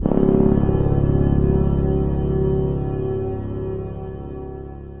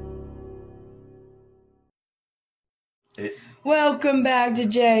Welcome back to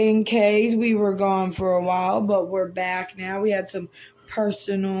J and K's. We were gone for a while, but we're back now. We had some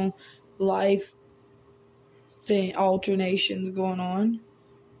personal life alternations going on,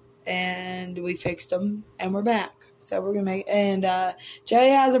 and we fixed them, and we're back. So we're gonna make Jay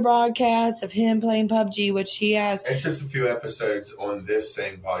has a broadcast of him playing PUBG, which he has. It's just a few episodes on this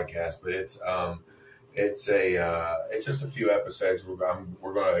same podcast, but it's just a few episodes we're going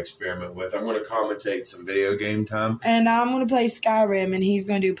to experiment with. I'm going to commentate some video game time, and I'm going to play Skyrim, and he's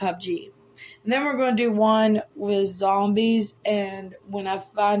going to do PUBG. And then we're going to do one with zombies, and when I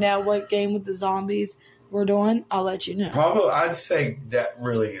find out what game with the zombies we're doing, I'll let you know. Probably, I'd say that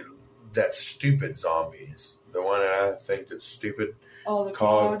stupid zombies. The one that I think that's stupid. Oh, the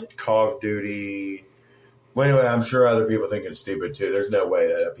Call of Duty. Well, anyway, I'm sure other people think it's stupid too. There's no way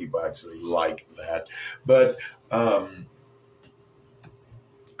that people actually like that. But,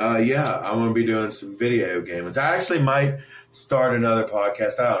 yeah, I'm going to be doing some video games. I actually might start another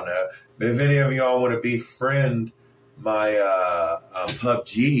podcast. I don't know. But if any of y'all want to befriend my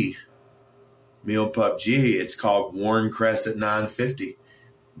PUBG, me on PUBG, it's called Warren Crescent 950.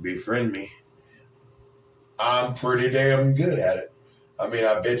 Befriend me. I'm pretty damn good at it. I mean,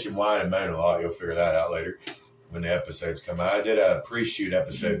 I bitch and whine and moan a lot. You'll figure that out later when the episodes come out. I did a pre-shoot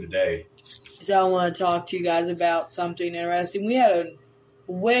episode today. So I want to talk to you guys about something interesting. We had a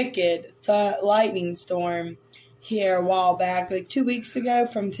wicked lightning storm here a while back, like 2 weeks ago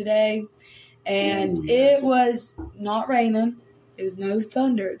from today. And It was not raining. It was no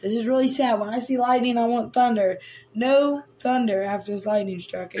thunder. This is really sad. When I see lightning, I want thunder. No thunder after this lightning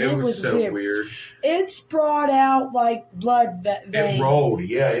struck. And it was so weird. It sprawled out like blood veins. It rolled.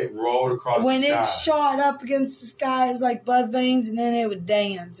 Yeah, it rolled across the sky. When it shot up against the sky, it was like blood veins, and then it would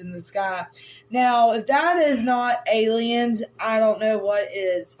dance in the sky. Now, if that is not aliens, I don't know what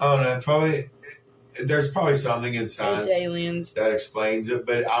is. Oh, no, probably... There's probably something in science that explains it,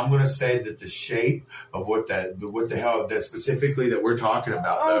 but I'm going to say that the shape of what the hell that specifically that we're talking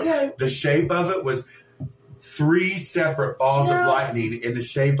about, though, the shape of it was 3 separate balls of lightning in the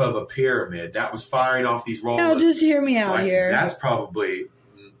shape of a pyramid that was firing off these rolling. Now, just hear me out here. That's probably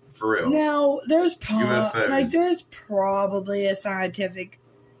for real. Now, there's probably a scientific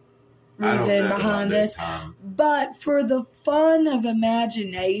reason behind this, but for the fun of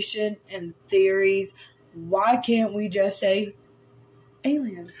imagination and theories, why can't we just say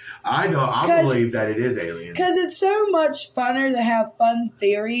aliens? I know, I believe that it is aliens. Because it's so much funner to have fun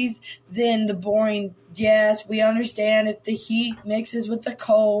theories than the boring, yes, we understand if the heat mixes with the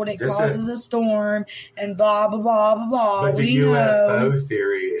cold, it causes a storm, and blah, blah, blah, blah, blah. But the UFO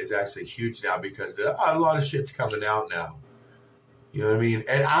theory is actually huge now because a lot of shit's coming out now. You know what I mean?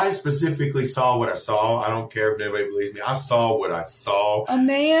 And I specifically saw what I saw. I don't care if nobody believes me. I saw what I saw. A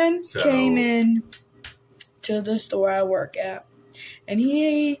man came in to the store I work at, and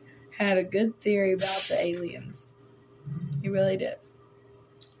he had a good theory about the aliens. He really did.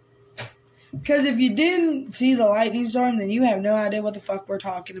 Because if you didn't see the lightning storm, then you have no idea what the fuck we're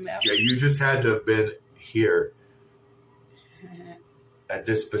talking about. Yeah, you just had to have been here at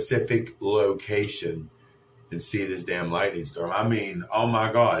this specific location and see this damn lightning storm. I mean, oh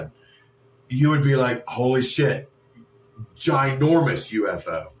my God. You would be like, holy shit, ginormous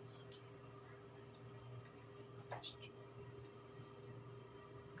UFO.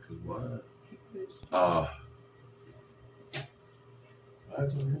 Because what?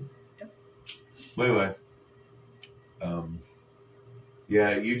 Anyway.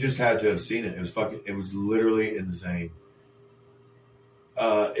 Yeah, you just had to have seen it. It was literally insane.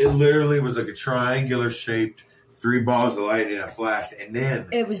 It literally was like a triangular shaped 3 balls of lightning that flashed, and then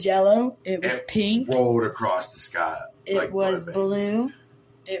it was yellow. It was pink. Rolled across the sky. It was blue.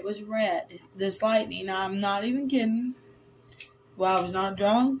 It was red. This lightning, I'm not even kidding. Well, I was not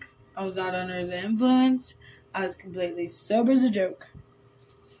drunk. I was not under the influence. I was completely sober as a joke.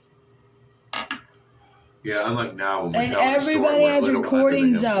 Yeah, unlike now when we and everybody has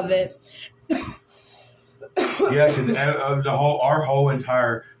recordings of it. Yeah, because our whole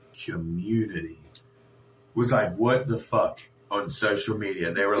entire community was like, what the fuck on social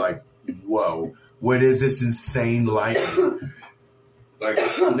media. They were like, whoa, what is this insane lightning? Like,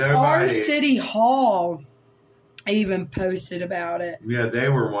 nobody. Our city hall even posted about it. Yeah, they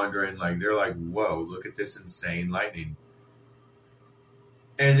were wondering, like, they're like, whoa, look at this insane lightning.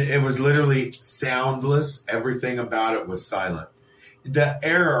 And it was literally soundless. Everything about it was silent. The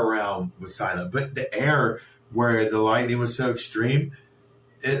air around was silent, but the air where the lightning was so extreme,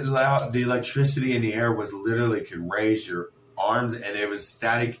 it allowed the electricity in the air was literally could raise your arms, and it was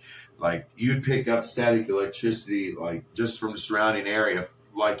static. Like you'd pick up static electricity, like just from the surrounding area,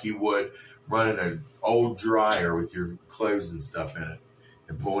 like you would running an old dryer with your clothes and stuff in it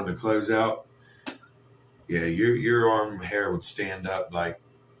and pulling the clothes out, yeah, your arm hair would stand up like,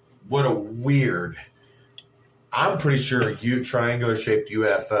 what a weird. I'm pretty sure triangular shaped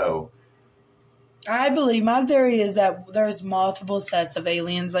UFO. I believe, my theory is that there's multiple sets of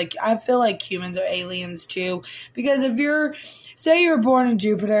aliens. Like, I feel like humans are aliens too. Because if say you were born in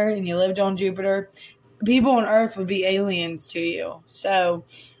Jupiter and you lived on Jupiter, people on Earth would be aliens to you. So,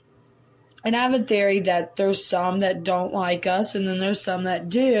 and I have a theory that there's some that don't like us and then there's some that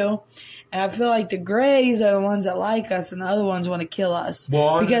do. And I feel like the grays are the ones that like us and the other ones want to kill us.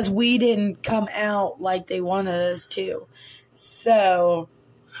 Because we didn't come out like they wanted us to. So...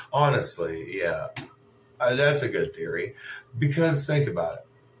 honestly, yeah. That's a good theory. Because think about it.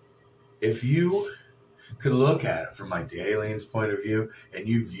 If you could look at it from like the aliens' point of view and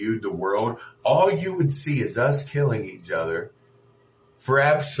you viewed the world, all you would see is us killing each other for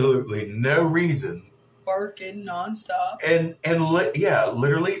absolutely no reason. Working nonstop. And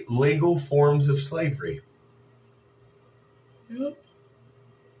literally legal forms of slavery. Yep.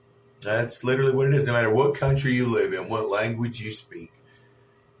 That's literally what it is. No matter what country you live in, what language you speak.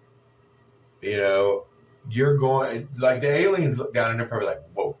 You know, you're going, like the aliens look down and they're probably like,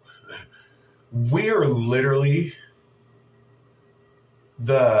 whoa. We're literally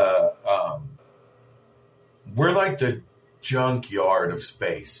we're like the junkyard of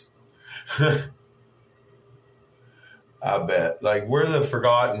space. I bet. Like, we're the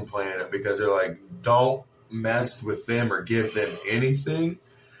forgotten planet because they're like, don't mess with them or give them anything.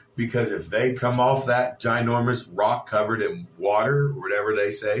 Because if they come off that ginormous rock covered in water, or whatever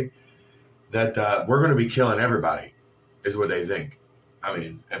they say, that we're going to be killing everybody, is what they think. I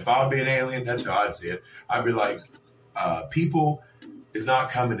mean, if I'd be an alien, that's how I'd see it. I'd be like, people is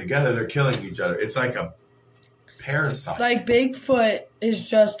not coming together. They're killing each other. It's like a parasite. Like Bigfoot is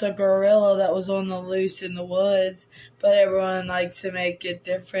just a gorilla that was on the loose in the woods, but everyone likes to make it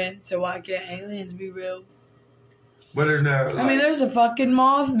different. So why can't aliens be real? But there's no. I mean, there's a fucking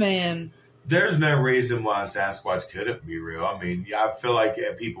Mothman. There's no reason why Sasquatch couldn't be real. I mean, I feel like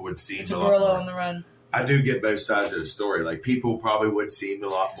people would see It's him a a lot gorilla more. on the run. I do get both sides of the story. Like, people probably would see him a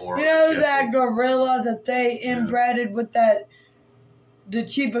lot more. You know that gorilla that they inbred with the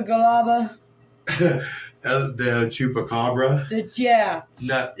chupacabra? The chupacabra? Yeah.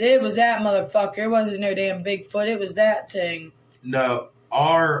 No. It was that motherfucker. It wasn't no damn Bigfoot. It was that thing. No.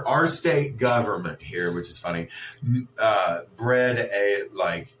 Our state government here, which is funny, bred a,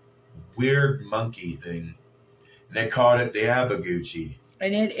 like, weird monkey thing. And they called it the Abaguchi.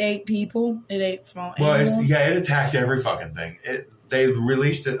 And it ate people. It ate small animals. Well, it attacked every fucking thing. They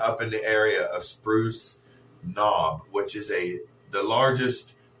released it up in the area of Spruce Knob, which is the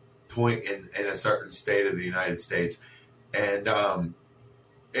largest point in a certain state of the United States. And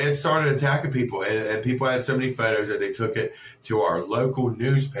it started attacking people. And people had so many photos that they took it to our local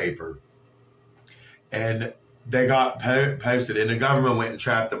newspaper. And they got posted. And the government went and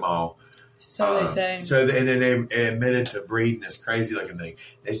trapped them all. So they say. And then they admitted to breeding this crazy looking thing.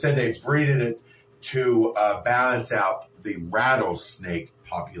 They said they breeded it to balance out the rattlesnake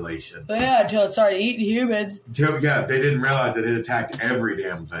population. But yeah, until it started eating humans. Yeah, they didn't realize that it attacked every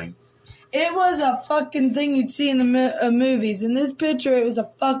damn thing. It was a fucking thing you'd see in the movies. In this picture, it was a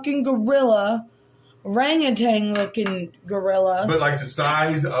fucking gorilla, orangutan looking gorilla. But like the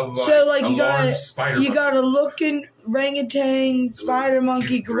size of like a large spider. You got a looking orangutan, spider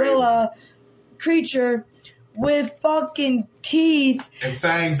monkey, gorilla creature with fucking teeth and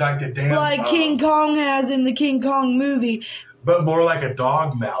fangs like the damn like King Kong has in the King Kong movie, but more like a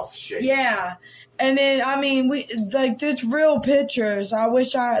dog mouth shape. Yeah, and then I mean, there's real pictures. I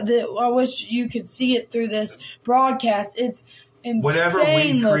wish you could see it through this broadcast. It's insane. Whenever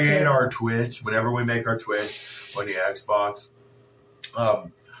we create looking. our Twitch, whenever we make our Twitch on the Xbox,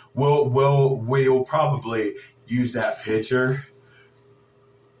 we'll probably use that picture.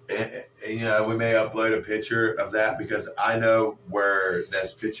 And, we may upload a picture of that because I know where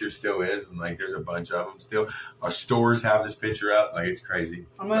this picture still is, and like there's a bunch of them still. Our stores have this picture up, like it's crazy.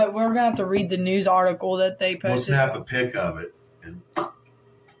 We're gonna have to read the news article that they posted. We'll snap a pic of it and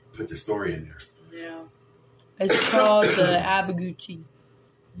put the story in there. Yeah, it's called the Abaguchi.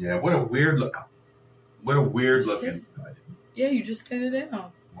 Yeah, what a weird looking. Yeah, you just set it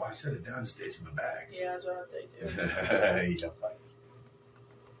down. Well, I set it down. It stays in my bag. Yeah, that's what I say too. Yeah, fine.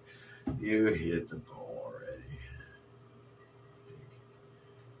 You hit the ball already.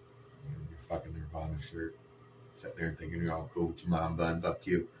 Your fucking Nirvana shirt. Sitting there thinking you're all cool with your mom bun. Fuck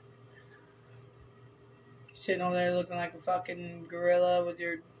you. Sitting over there looking like a fucking gorilla with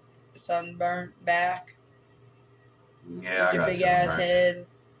your sunburnt back. Yeah, I your got big ass head.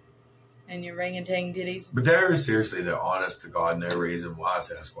 and your orangutan titties. But there is seriously, the honest to God, no reason why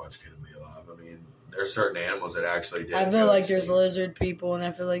Sasquatch couldn't be alive. I mean, there's certain animals that actually did. I feel like there's lizard people, and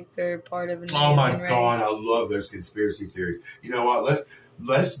I feel like they're part of an Oh my alien race. God, I love those conspiracy theories. You know what?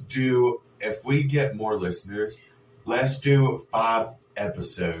 Let's do, if we get more listeners, let's do 5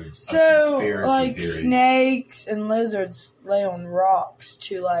 episodes of conspiracy like theories. snakes and lizards lay on rocks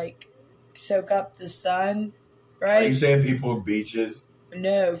to like soak up the sun, right? Are you saying people on beaches?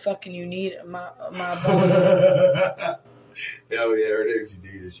 No, fucking you need my body. Hell yeah, her name's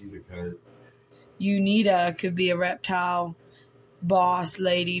Unita. She's a cunt. Unita could be a reptile boss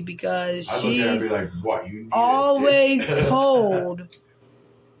lady because I look at her and be she's like, what? You need always cold.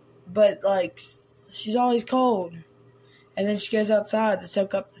 But like she's always cold. And then she goes outside to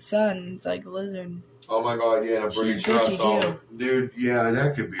soak up the sun. It's like a lizard. Oh my God, yeah, I'm pretty She's sure I bitchy, saw too. it. Dude, yeah,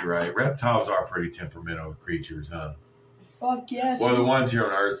 that could be right. Reptiles are pretty temperamental creatures, huh? Fuck yes. Well, the ones here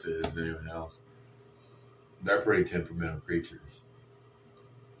on Earth is anyone else. They're pretty temperamental creatures.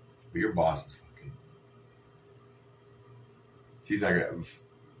 But your boss is fucking. She's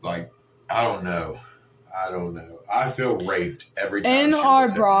like, I don't know. I feel raped every time. In she our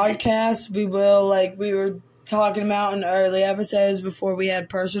looks at me. broadcast, we will, like we were talking about in early episodes before we had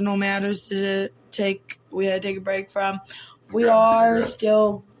personal matters to take, we had to take a break from. We Grab a are cigarette.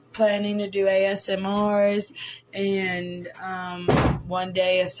 still planning to do ASMRs and one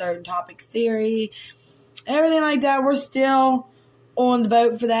day a certain topic theory, everything like that. We're still on the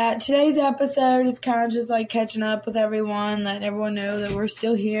boat for that. Today's episode is kind of just like catching up with everyone, letting everyone know that we're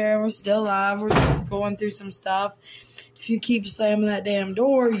still here, we're still alive, we're just going through some stuff. If you keep slamming that damn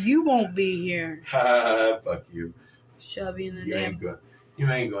door, you won't be here. Fuck you. Shove you in the You damn.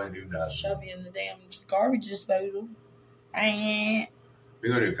 ain't going to do nothing. Shove you in the damn garbage disposal. You're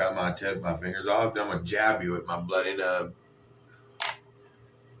going to cut my tip, my fingers off, then I'm going to jab you with my bloody nub.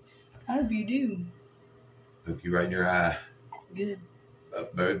 I hope you do. Look you right in your eye. Good.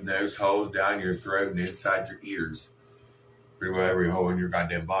 Up both nose holes, down your throat, and inside your ears. Pretty well every hole in your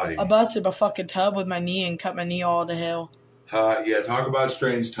goddamn body. I busted my fucking tub with my knee and cut my knee all to hell. Yeah, talk about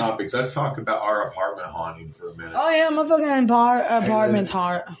strange topics. Let's talk about our apartment haunting for a minute. Oh yeah, my fucking apartment's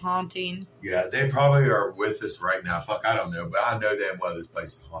haunting. Yeah, they probably are with us right now. Fuck, I don't know, but I know damn well this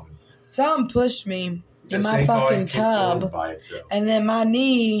place is haunted. Something pushed me in This my thing always fucking kicks on tub, by itself. and then my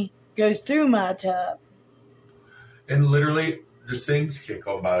knee goes through my tub. And literally, the things kick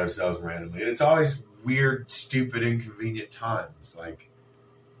on by themselves randomly. And it's always weird, stupid, inconvenient times. Like,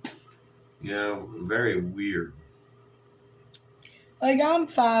 you know, very weird. Like, I'm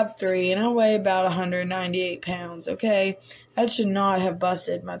 5'3", and I weigh about 198 pounds, okay? That should not have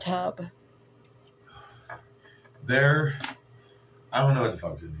busted my tub. I don't know what the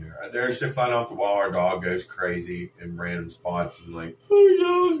fuck's in here. There's shit flying off the wall. Our dog goes crazy in random spots and like,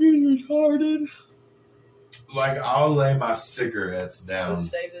 Oh, dog is retarded. like I'll lay my cigarettes down. Let's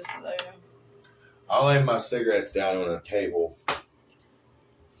save this for later. I'll lay my cigarettes down on a table.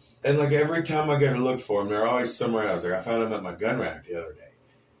 And like every time I go to look for them, they're always somewhere else. Like I found them at my gun rack the other day.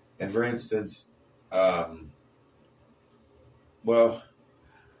 And for instance, well,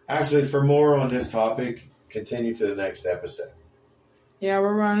 actually for more on this topic, continue to the next episode. Yeah,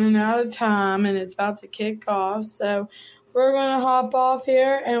 we're running out of time, and it's about to kick off, so we're going to hop off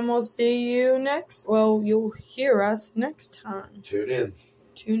here, and we'll see you next. Well, you'll hear us next time. Tune in.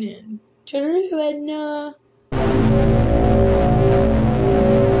 Tune in. To the